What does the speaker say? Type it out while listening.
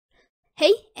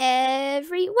Hey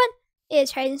everyone,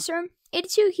 it's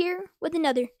HidenStorm82 here with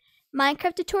another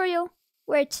Minecraft tutorial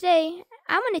where today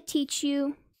I'm going to teach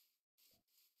you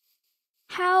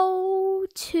how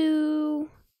to,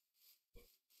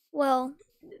 well,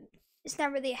 it's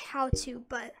not really a how to,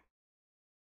 but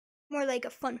more like a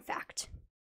fun fact.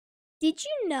 Did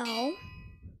you know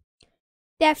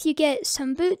that if you get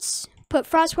some boots, put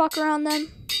Frostwalker on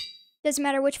them, doesn't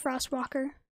matter which Frostwalker,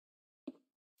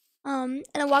 and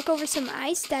then walk over some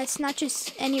ice that's not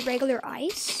just any regular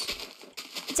ice.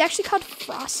 It's actually called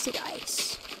frosted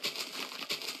ice.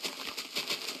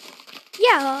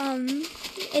 Yeah,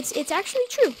 it's actually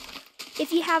true.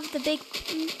 If you have the big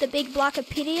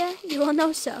Blockopedia, you will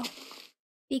know so.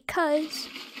 Because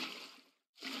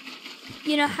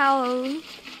you know how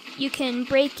you can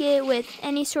break it with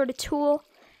any sort of tool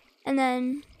and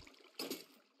then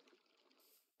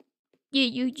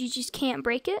you just can't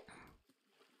break it?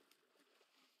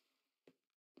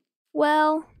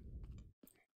 Well,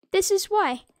 this is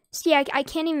why. See, I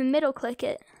can't even middle click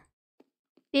it.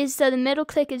 Because the middle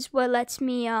click is what lets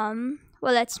me,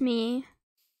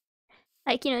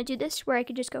 like, you know, do this, where I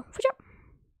could just go,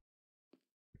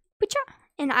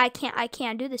 and I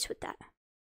can't do this with that.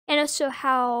 And also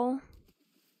how,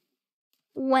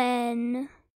 when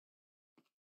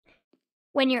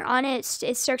you're on it,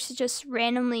 it starts to just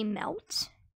randomly melt.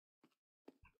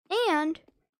 And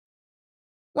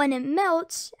when it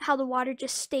melts, how the water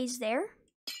just stays there.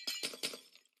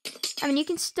 I mean, you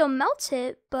can still melt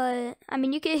it, but, I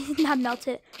mean, you can not melt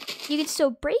it. You can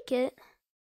still break it,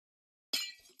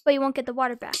 but you won't get the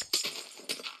water back.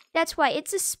 That's why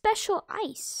it's a special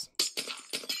ice.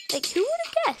 Like, who would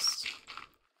have guessed?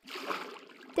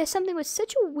 There's something with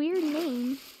such a weird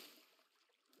name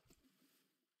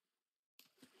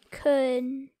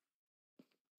could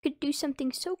do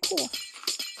something so cool.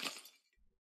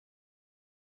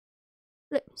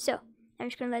 Look, so I'm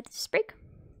just gonna let this break.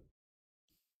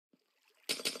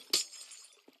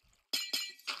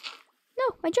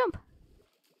 No, my jump.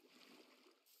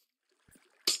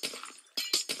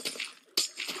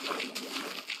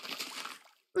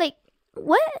 Like,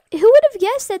 what? Who would have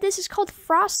guessed that this is called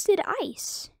frosted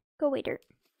ice? Go away, dirt.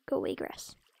 Go away,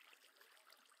 grass.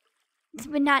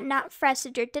 But not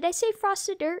frosted dirt. Did I say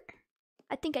frosted dirt?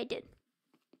 I think I did.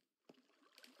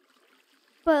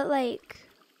 But, like,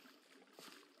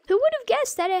 who would have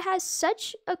guessed that it has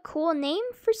such a cool name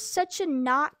for such a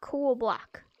not cool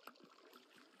block?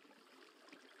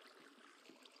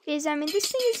 Because, I mean, this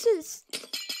thing is just,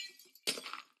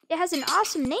 it has an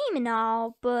awesome name and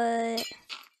all, but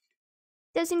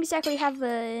doesn't exactly have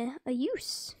a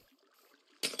use.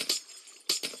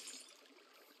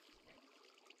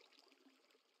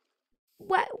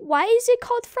 Why is it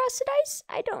called frosted ice?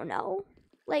 I don't know.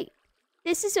 Like,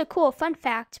 this is a cool fun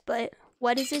fact, but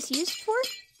what is this used for?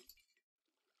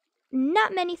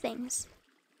 Not many things.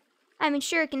 I mean,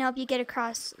 sure, it can help you get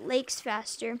across lakes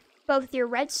faster. But with your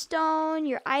redstone,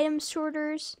 your item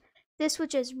sorters, this will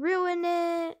just ruin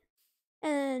it.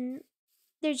 And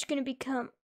there's going to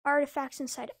become artifacts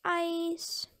inside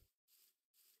ice.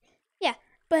 Yeah,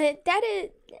 but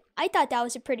I thought that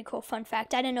was a pretty cool fun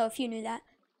fact. I don't know if you knew that.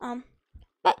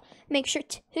 But make sure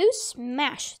to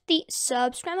smash the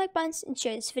subscribe like buttons and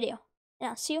share this video. And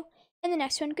I'll see you in the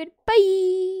next one.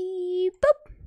 Goodbye. Boop.